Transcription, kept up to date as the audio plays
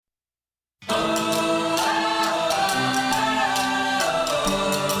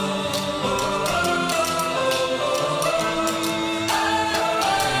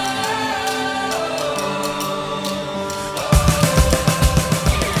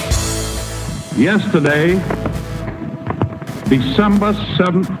Yesterday, December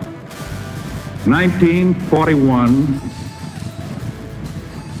 7th, 1941,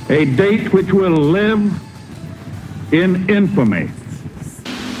 a date which will live in infamy.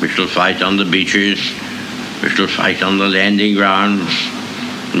 We shall fight on the beaches, we shall fight on the landing grounds,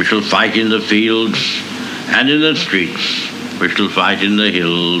 we shall fight in the fields and in the streets, we shall fight in the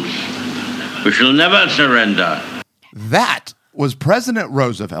hills, we shall never surrender. That was President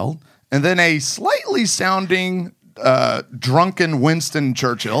Roosevelt, and then a slightly sounding drunken Winston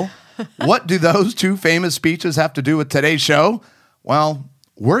Churchill. What do those two famous speeches have to do with today's show? Well,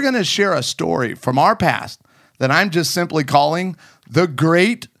 we're going to share a story from our past that I'm just simply calling the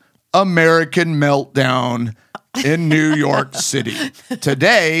Great American Meltdown in New York City.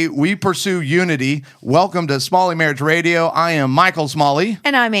 Today, we pursue unity. Welcome to Smalley Marriage Radio. I am Michael Smalley.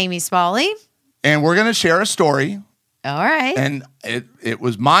 And I'm Amy Smalley. And we're going to share a story. All right. And it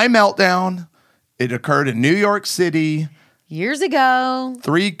was my meltdown. It occurred in New York City. Years ago.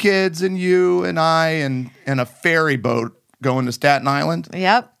 3 kids and you and I and a ferry boat going to Staten Island.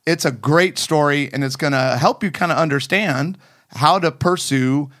 Yep. It's a great story, and it's going to help you kind of understand how to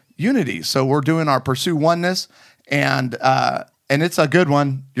pursue unity. So we're doing our Pursue Oneness, and it's a good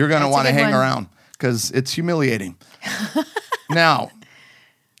one. You're going to want to hang around because it's humiliating. Now,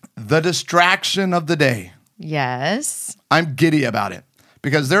 the distraction of the day. Yes. I'm giddy about it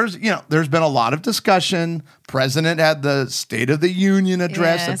because there's been a lot of discussion. President had the State of the Union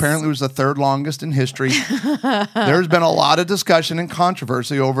address. Yes. Apparently it was the 3rd longest in history. There's been a lot of discussion and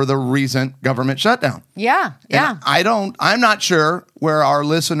controversy over the recent government shutdown. Yeah. Yeah. And I'm not sure where our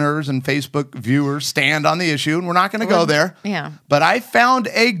listeners and Facebook viewers stand on the issue, and we're not going to go there. Yeah. But I found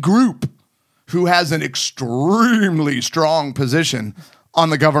a group who has an extremely strong position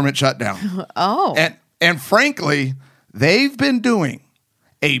on the government shutdown. Oh. And frankly, they've been doing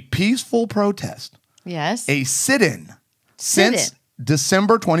a peaceful protest, Yes. a sit-in since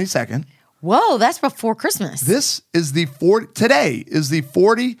December 22nd. Whoa, that's before Christmas. Today is the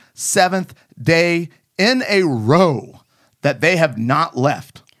 47th day in a row that they have not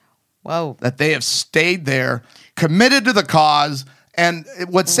left. Whoa. That they have stayed there, committed to the cause. And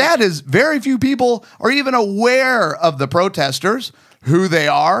what's sad is very few people are even aware of the protesters, who they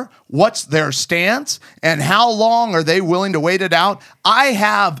are, what's their stance, and how long are they willing to wait it out. I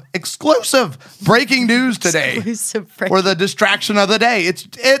have exclusive breaking news today for the distraction of the day.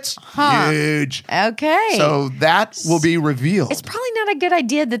 It's huge. Okay. So that will be revealed. It's probably not a good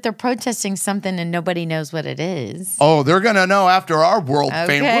idea that they're protesting something and nobody knows what it is. Oh, they're going to know after our world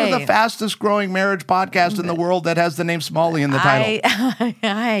fame. Okay. We're the fastest growing marriage podcast in the world that has the name Smalley in the title.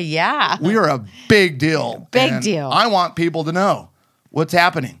 Yeah. We are a big deal. Big and deal. I want people to know what's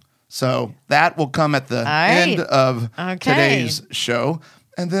happening. So that will come at the end of today's show.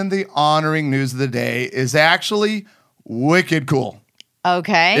 And then the honoring news of the day is actually wicked cool.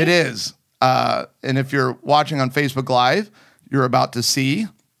 Okay. It is. And if you're watching on Facebook Live, you're about to see.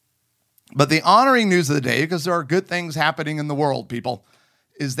 But the honoring news of the day, because there are good things happening in the world, people,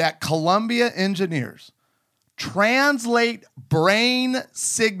 is that Columbia engineers translate brain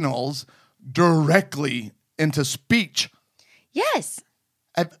signals directly into speech. Yes.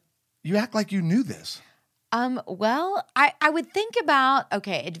 You act like you knew this. Well, I would think about,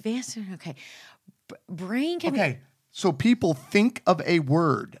 advanced, brain can Okay, so people think of a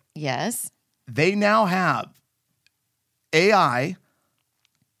word. Yes. They now have AI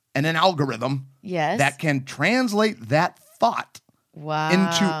and an algorithm that can translate that thought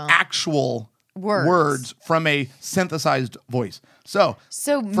into actual words from a synthesized voice. So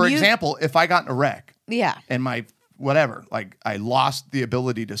for example, if I got in a wreck and my whatever, like I lost the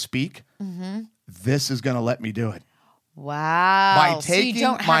ability to speak, this is going to let me do it. Wow. By taking so you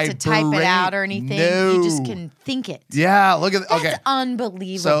don't have to type it out or anything. No. You just can think it. Yeah, look at That's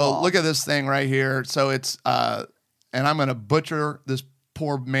unbelievable. So look at this thing right here. So it's and I'm going to butcher this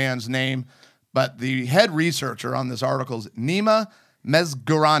poor man's name, but the head researcher on this article is Nima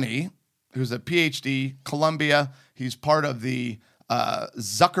Mezgarani, who's a PhD, Columbia. He's part of the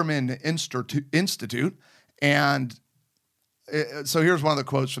Zuckerman Institute. And so here's one of the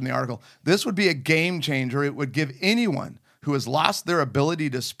quotes from the article. This would be a game changer. It would give anyone who has lost their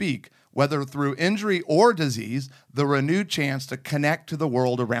ability to speak, whether through injury or disease, the renewed chance to connect to the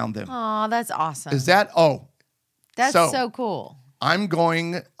world around them. Oh, that's awesome. Is that, that's so cool.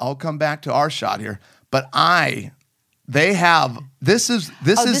 I'll come back to our shot here, but this is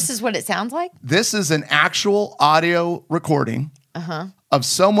what it sounds like? This is an actual audio recording of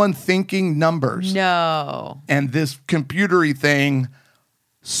someone thinking numbers. No. And this computery thing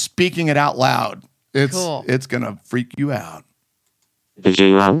speaking it out loud. It's cool. It's going to freak you out.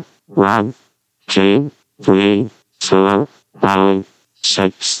 0, 1, 2, 3, 4, 5,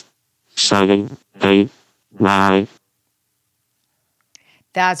 6, 7, 8, 9.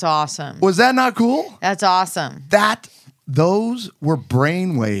 That's awesome. Was that not cool? That's awesome. Those were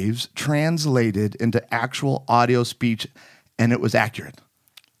brain waves translated into actual audio speech, and it was accurate.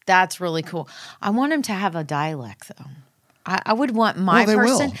 That's really cool. I want him to have a dialect, though. I would want my Well, they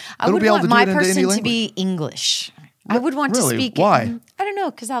person. will. I It'll would be able want to do my it into any person to language. be English. I would want Really? to speak. Why? I don't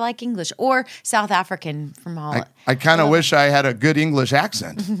know, because I like English or South African from Holland. I kind of wish I had a good English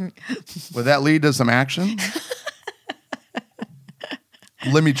accent. Would that lead to some action?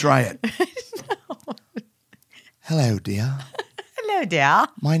 Let me try it. No. Hello, dear. Hello, dear.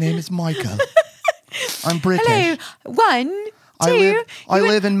 My name is Michael. I'm British. Hello. 1, 2. I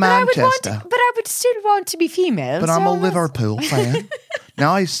live in Manchester. But I would still want to be female. But so I'm a I must- Liverpool fan.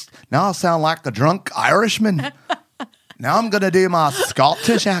 Now I sound like a drunk Irishman. Now I'm going to do my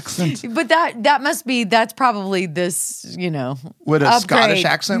Scottish accent. But that's probably this, Would a upgrade. Scottish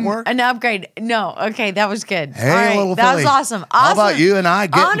accent work? An upgrade. No. Okay, that was good. Hey, All right, little that filly. was awesome. How about Awesome. you and I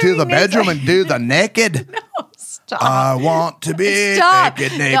get into the Honoring bedroom news- and do the naked? Stop. I want to be Stop.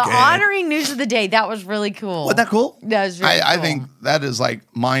 naked. The honoring news of the day. That was really cool. Wasn't that cool? That was really I cool. think that is like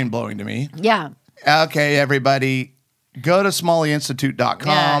mind blowing to me. Yeah. Okay, everybody, go to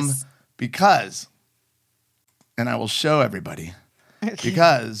smalleyinstitute.com Yes. because, and I will show everybody,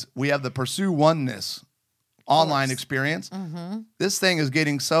 because we have the Pursue Oneness online experience. Mm-hmm. This thing is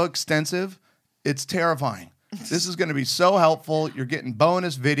getting so extensive, it's terrifying. This is going to be so helpful. You're getting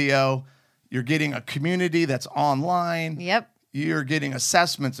bonus video. You're getting a community that's online. Yep. You're getting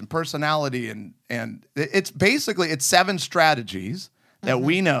assessments and personality, and it's basically 7 strategies that Mm-hmm.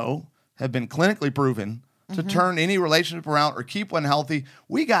 we know have been clinically proven to turn any relationship around or keep one healthy.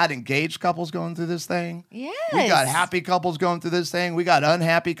 We got engaged couples going through this thing. Yes. We got happy couples going through this thing. We got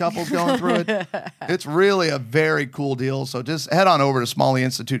unhappy couples going through it. It's really a very cool deal. So just head on over to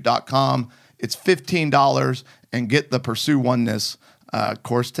smalleyinstitute.com. It's $15 and get the Pursue Oneness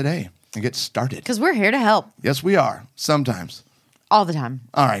course today and get started. Because we're here to help Yes, we are. Sometimes. all the time.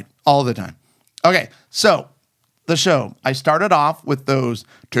 All right. All the time. Okay. So the show, I started off with those,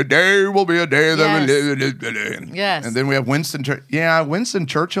 today will be a day that we Yes. live in. Yes. And then we have Winston Churchill. Yeah, Winston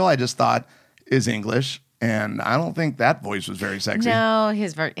Churchill, I just thought is English. And I don't think that voice was very sexy. No,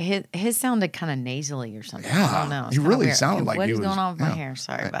 his sounded kind of nasally or something. Yeah, I don't know. It's he kinda really weird. sounded like what he is was. going on with my yeah. hair?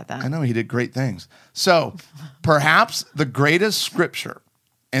 Sorry about that. I know he did great things. So perhaps the greatest scripture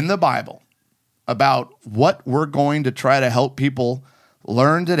in the Bible about what we're going to try to help people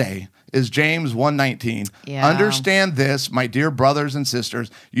learn today is James 1:19. Yeah. Understand this, my dear brothers and sisters,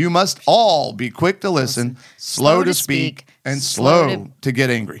 you must all be quick to listen, slow to speak, and slow to get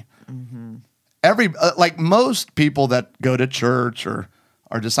angry. Like most people that go to church or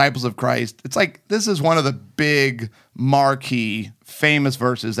are disciples of Christ, it's like this is one of the big marquee famous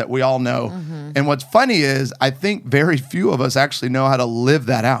verses that we all know. And what's funny is I think very few of us actually know how to live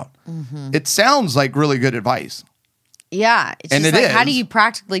that out. It sounds like really good advice. Yeah. It's And just it like, how do is. you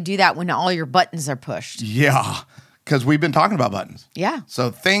practically do that when all your buttons are pushed? Yeah, because we've been talking about buttons. Yeah. So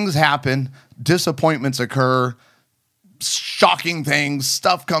things happen, disappointments occur, shocking things,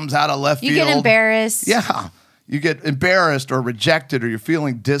 stuff comes out of left You field. get embarrassed Yeah. You get embarrassed or rejected or you're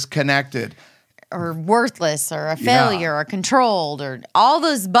feeling disconnected. or worthless or a failure or controlled or all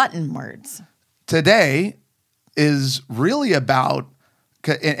those button words. Today is really about,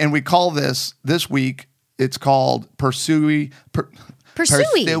 and we call this week, it's called Pursue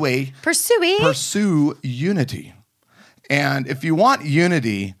unity. And if you want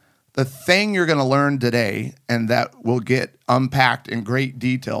unity, the thing you're going to learn today, and that will get unpacked in great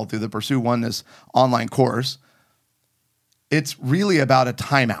detail through the Pursue Oneness online course, it's really about a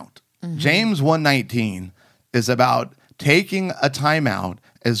timeout. James 1:19 is about taking a timeout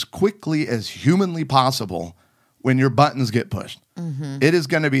as quickly as humanly possible when your buttons get pushed. It is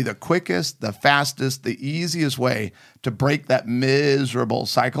going to be the quickest, the fastest, the easiest way to break that miserable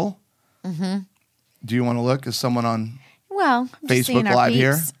cycle. Do you want to look? Is someone on Well, I'm just seeing Facebook our Live peeps.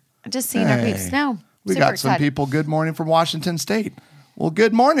 here? Just seeing our peeps. Hey, No. We super got some excited. people. Good morning from Washington State. Well,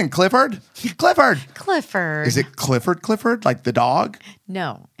 good morning, Clifford. Clifford. Clifford. Is it Clifford, like the dog?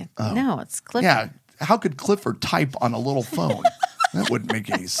 No. No, it's Clifford. Yeah. How could Clifford type on a little phone? That wouldn't make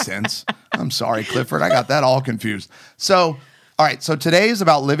any sense. I'm sorry, Clifford. I got that all confused. So, all right. So today is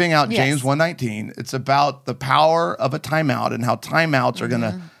about living out Yes. James 1:19. It's about the power of a timeout and how timeouts are going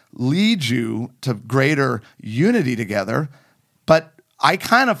to lead you to greater unity together. But I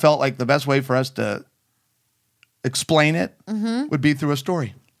kind of felt like the best way for us to explain it would be through a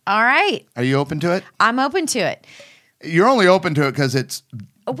story. All right. Are you open to it? I'm open to it. You're only open to it because it's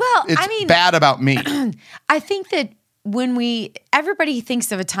Well, it's I mean, bad about me. I think that when everybody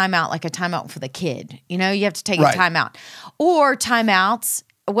thinks of a timeout like a timeout for the kid. You know, you have to take Right. a timeout. Or timeouts.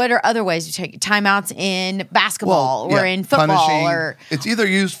 What are other ways you take timeouts in basketball or in football? punishing. Or It's either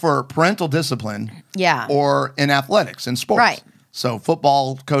used for parental discipline Yeah. or in athletics and sports. Right. So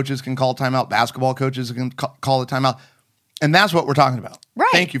football coaches can call timeout, basketball coaches can call a timeout. And that's what we're talking about. Right.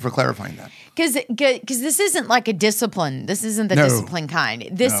 Thank you for clarifying that. Because this isn't like a discipline. This isn't the No. discipline kind.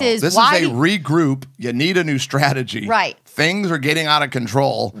 This No, is this why is a regroup. You need a new strategy. Right. Things are getting out of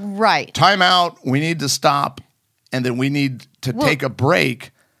control. right. Timeout. We need to stop. And then we need to take a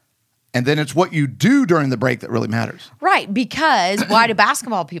break. And then it's what you do during the break that really matters. Right, because why do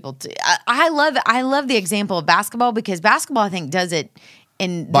basketball people do? I love the example of basketball because basketball I think does it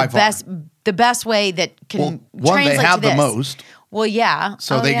in By far. the best way that can Well, one, they translate have to the this. most, Well, yeah.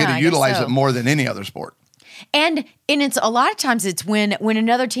 so Oh, they yeah, get to I guess utilize so. it more than any other sport. And it's a lot of times it's when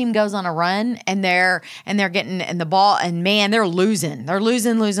another team goes on a run and they're getting and the ball and man they're losing and they're like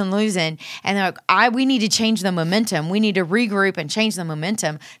we need to change the momentum, we need to regroup and change the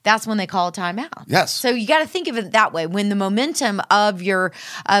momentum. That's when they call a timeout. Yes. So you got to think of it that way. When the momentum of your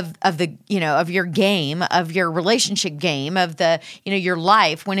of the of your game, of your relationship game, of the your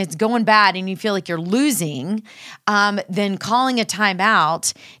life, when it's going bad and you feel like you're losing, then calling a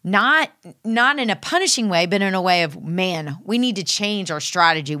timeout, not in a punishing way, but in a way of, man, we need to change our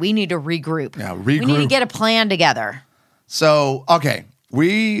strategy. We need to regroup. Yeah, We need to regroup. get a plan together. So, okay,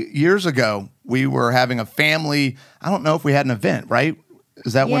 years ago, we were having a family, I don't know if we had an event, right?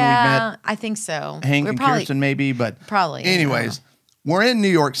 Is that when we met? I think so. Hank We're and probably- Kirsten maybe, but Probably, I don't anyways, we're in New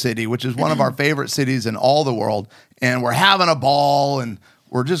York City, which is one of our favorite cities in all the world, and we're having a ball and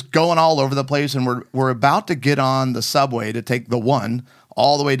we're just going all over the place, and we're about to get on the subway to take the one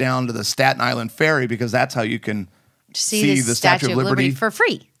all the way down to the Staten Island Ferry because that's how you can see the Statue of Liberty for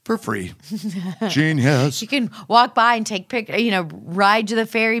free. for free. Genius. You can walk by and take ride to the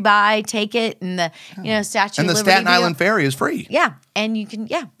ferry by, take it, and the Statue And the of Liberty. Staten Island Ferry is free. Yeah, and you can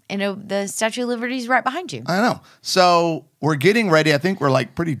the Statue of Liberty is right behind you. I know. So we're getting ready. I think we're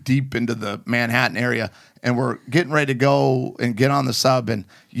like pretty deep into the Manhattan area, and we're getting ready to go and get on the sub. And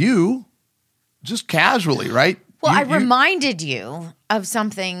you just casually, right? Well, I You- reminded you of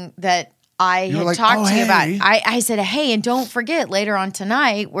something that I You were had like, talked "Oh, to you about. hey." I said, hey, and don't forget later on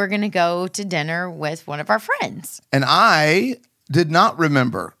tonight, we're going to go to dinner with one of our friends. And I did not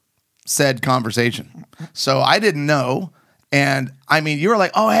remember said conversation. So I didn't know. And I mean, you were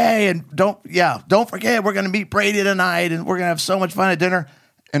like, oh, hey, and don't forget, we're going to meet Brady tonight and we're going to have so much fun at dinner.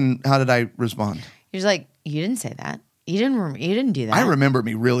 And how did I respond? You're like, you didn't say that. You didn't do that. I remember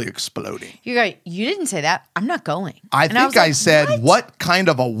me really exploding. You go, you didn't say that. I'm not going. I And think was I like, said, what kind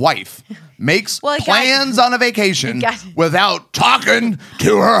of a wife makes Well, it got- plans on a vacation it got- without talking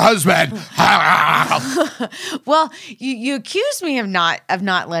to her husband? Well, you accused me of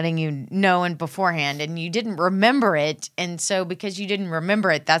not letting you know in beforehand, and you didn't remember it, and so because you didn't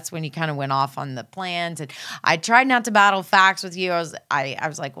remember it, that's when you kind of went off on the plans. And I tried not to battle facts with you. I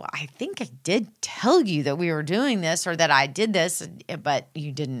was like, well, I think I did tell you that we were doing this or that I did this, but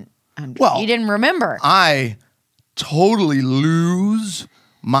you didn't. Well, you didn't remember. I totally lose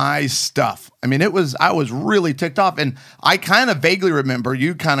my stuff. I mean, I was really ticked off, and I kind of vaguely remember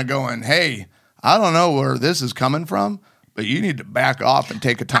you kind of going, hey, I don't know where this is coming from, but you need to back off and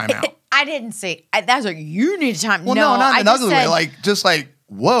take a time out. I didn't say that's what you need time. Well, no, no, not I in just another way. said, Like,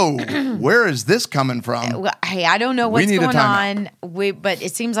 whoa, where is this coming from? well, hey, I don't know We what's need a going timeout. on. But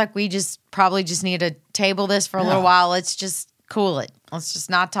it seems like we probably just need to table this for a little while. Let's just cool it. Let's just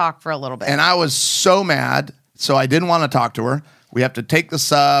not talk for a little bit. And I was so mad, so I didn't want to talk to her. We have to take the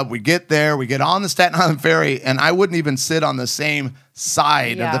sub. We get there. We get on the Staten Island Ferry, and I wouldn't even sit on the same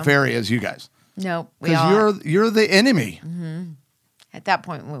side of Yeah. the ferry as you guys no, we all because you're the enemy. at that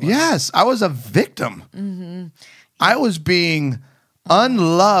point. We were. Yes, I was a victim. I was being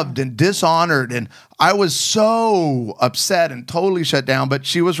unloved and dishonored, and I was so upset and totally shut down. But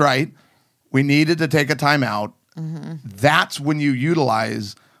she was right. We needed to take a time out. That's when you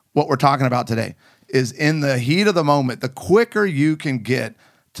utilize what we're talking about today. Is in the heat of the moment, the quicker you can get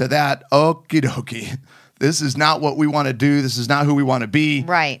to that, okie dokie, this is not what we want to do. This is not who we want to be.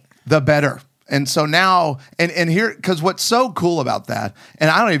 Right. The better. And so now, and here, because what's so cool about that, and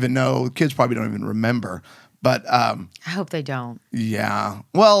I don't even know, kids probably don't even remember, but I hope they don't. yeah.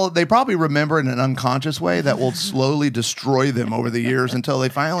 Well, they probably remember in an unconscious way that will slowly destroy them over the years until they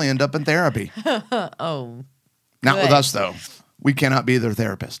finally end up in therapy. Oh. Not with Good. us, though. We cannot be their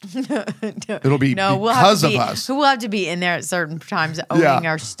therapist. It'll be No, because of us. We'll have to be in there at certain times owning Yeah.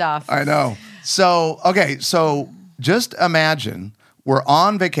 our stuff. I know. So, okay. So just imagine we're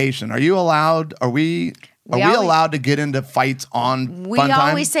on vacation. Are you allowed? Are we allowed to get into fights on We fun time?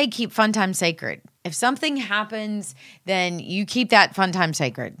 always say keep fun time sacred. If something happens, then you keep that fun time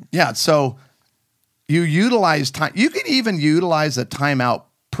sacred. Yeah. So you utilize time. You can even utilize a timeout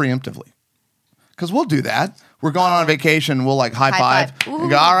preemptively, because we'll do that. We're going on vacation. We'll like high five Ooh, and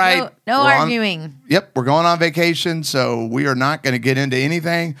go, all right. No we're on- arguing. Yep, we're going on vacation, so we are not going to get into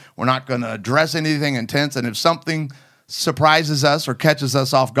anything. We're not going to address anything intense. And if something surprises us or catches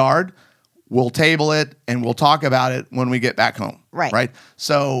us off guard, we'll table it and we'll talk about it when we get back home. Right. Right.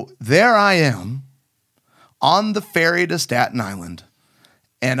 So there I am on the ferry to Staten Island,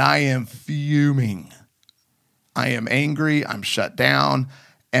 and I am fuming. I am angry. I'm shut down,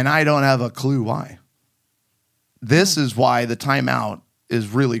 and I don't have a clue why. This is why the timeout is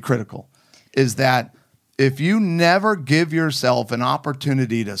really critical, is that if you never give yourself an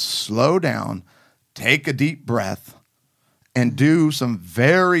opportunity to slow down, take a deep breath, and do some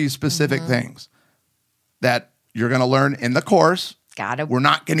very specific things that you're going to learn in the course. We're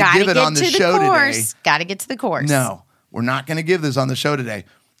not going to give it on the show today. Got to get to the course. No, we're not going to give this on the show today.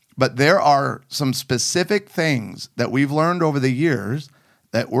 But there are some specific things that we've learned over the years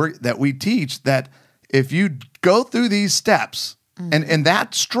that we teach, that if you go through these steps, and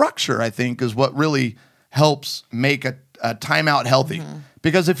that structure, I think, is what really helps make a timeout healthy.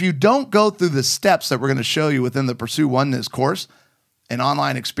 Because if you don't go through the steps that we're going to show you within the Pursue Oneness course, an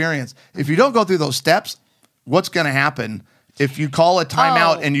online experience, if you don't go through those steps, what's going to happen if you call a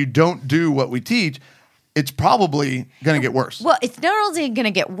timeout and you don't do what we teach? It's probably going to get worse. Well, it's not only going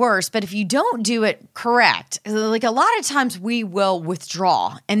to get worse, but if you don't do it correct, like a lot of times we will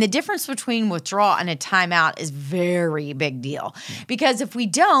withdraw. And the difference between withdraw and a timeout is very big deal. Because if we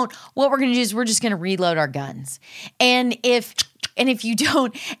don't, what we're going to do is we're just going to reload our guns. And if you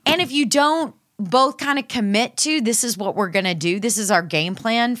don't both kind of commit to, this is what we're going to do, this is our game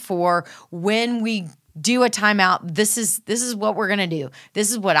plan for when we do a timeout. This is what we're going to do.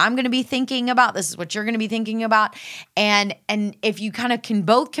 This is what I'm going to be thinking about. This is what you're going to be thinking about. And if you kind of can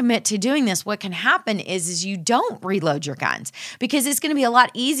both commit to doing this, what can happen is you don't reload your guns, because it's going to be a lot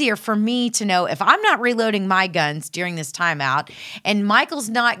easier for me to know if I'm not reloading my guns during this timeout and Michael's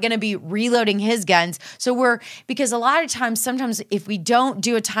not going to be reloading his guns. So because a lot of times, sometimes if we don't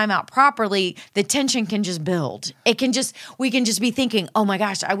do a timeout properly, the tension can just build. We can just be thinking, oh my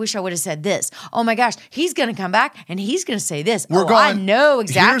gosh, I wish I would have said this. Oh my gosh, he's going to come back and he's going to say this. I know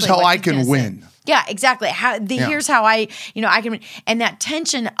exactly. Here's how what I he's gonna can say. win. Yeah, exactly. Here's how I can, and that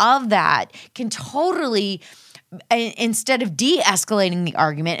tension of that can totally, instead of de-escalating the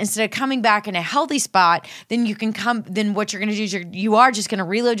argument, instead of coming back in a healthy spot, then what you're going to do is you are just going to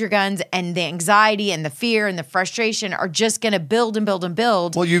reload your guns, and the anxiety and the fear and the frustration are just going to build and build and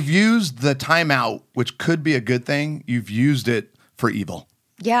build. Well, you've used the timeout, which could be a good thing. You've used it for evil.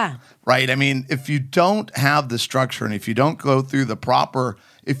 Yeah. Right? I mean, if you don't have the structure, and if you don't go through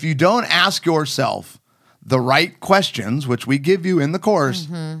if you don't ask yourself the right questions, which we give you in the course,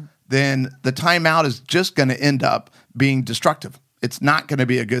 then the timeout is just going to end up being destructive. It's not going to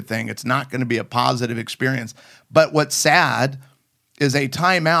be a good thing. It's not going to be a positive experience. But what's sad is a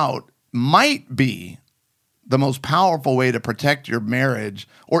timeout might be the most powerful way to protect your marriage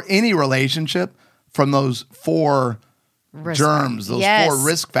or any relationship from those four germs, those four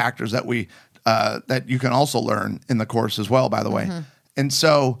risk factors that that you can also learn in the course as well, by the way. And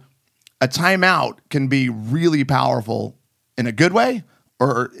so a timeout can be really powerful in a good way,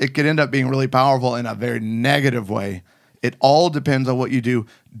 or it could end up being really powerful in a very negative way. It all depends on what you do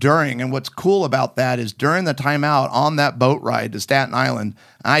during. And what's cool about that is during the timeout on that boat ride to Staten Island,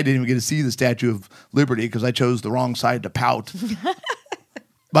 I didn't even get to see the Statue of Liberty because I chose the wrong side to pout.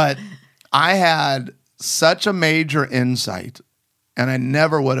 But I had such a major insight, and I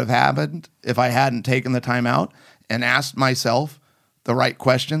never would have happened if I hadn't taken the time out and asked myself the right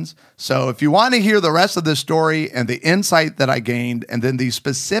questions. So if you want to hear the rest of this story and the insight that I gained, and then the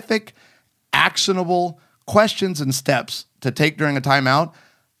specific actionable questions and steps to take during a timeout,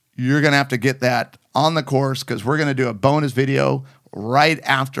 you're going to have to get that on the course, because we're going to do a bonus video right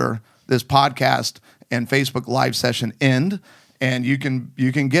after this podcast and Facebook Live session end, and you can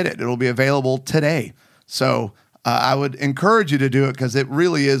get it. It'll be available today. So I would encourage you to do it, because it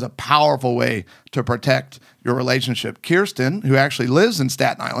really is a powerful way to protect your relationship. Kirsten, who actually lives in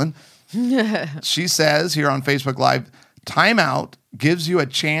Staten Island, she says here on Facebook Live, timeout gives you a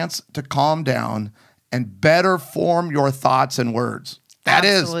chance to calm down and better form your thoughts and words.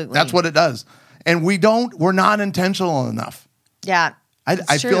 That's what it does. And we're not intentional enough. Yeah.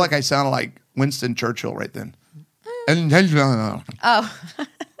 I feel like I sounded like Winston Churchill right then. Oh.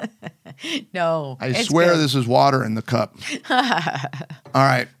 No. I it's swear good. this is water in the cup. All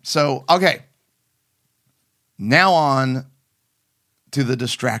right. So, okay. Now on to the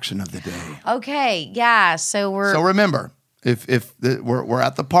distraction of the day. Okay. Yeah. So we're. So remember, we're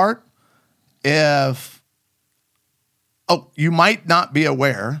at the part, you might not be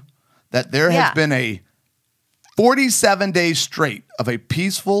aware that there has been a 47 days straight of a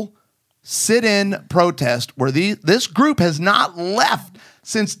peaceful sit-in protest where this group has not left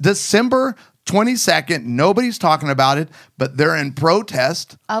since December 22nd. Nobody's talking about it, but they're in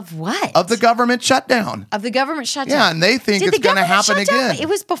protest Of what? of the government shutdown. Of the government shutdown. Yeah, and they think Did it's the going to government happen shut down? again. It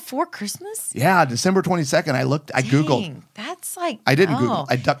was before Christmas? Yeah, December 22nd. I Googled. Dang, that's like. I didn't Google.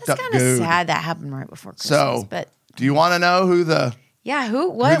 I That's kind of DuckDuckGo'd. sad that happened right before Christmas. So, but do you want to know who the... yeah, this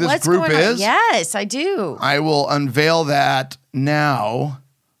what's group going on? is? Yes, I do. I will unveil that now.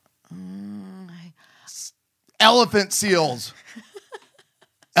 Elephant seals.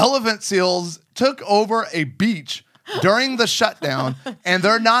 Elephant seals took over a beach during the shutdown, and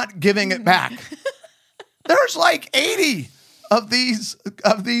they're not giving it back. There's like 80 of these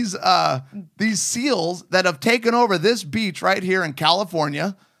seals that have taken over this beach right here in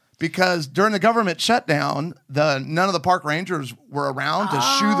California. Because during the government shutdown, none of the park rangers were around to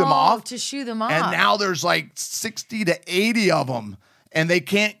shoo them off. To shoo them off. And now there's like 60 to 80 of them, and they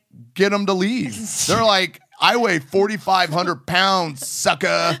can't get them to leave. They're like, I weigh 4,500 pounds,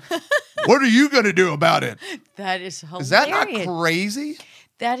 sucker. What are you going to do about it? That is hilarious. Is that not crazy?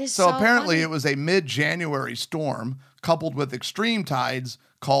 That is So so apparently funny. it was a mid-January storm coupled with extreme tides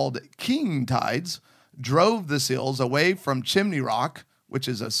called king tides drove the seals away from Chimney Rock, which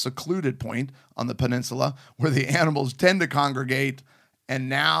is a secluded point on the peninsula where the animals tend to congregate, and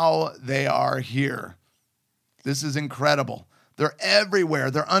now they are here. This is incredible. They're everywhere.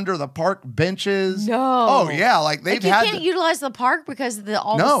 They're under the park benches. No. Oh, yeah. Like they've Like you had can't utilize the park because of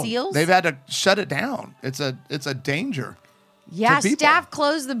all no, the seals? they've had to shut it down. It's a danger. Yeah, to people. staff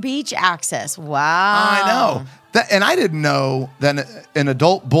closed the beach access. Wow. I know. And I didn't know that an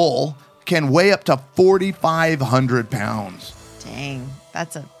adult bull can weigh up to 4,500 pounds. Dang.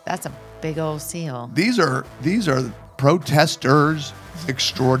 That's a big old seal. These are protesters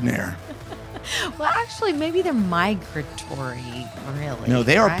extraordinaire. Well, actually, maybe they're migratory, really. No,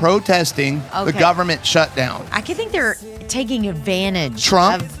 they are right? protesting the Okay. government shutdown. I can think they're taking advantage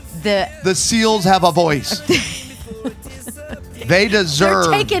Trump? of the. The seals have a voice. They They're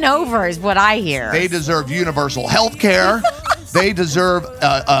deserve taking over, is what I hear. They deserve universal health care. They deserve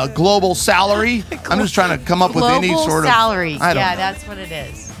a global salary. I'm just trying to come up with any Global sort of salary. I don't Yeah, know. that's what it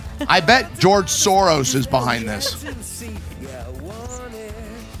is. I bet George Soros is behind this.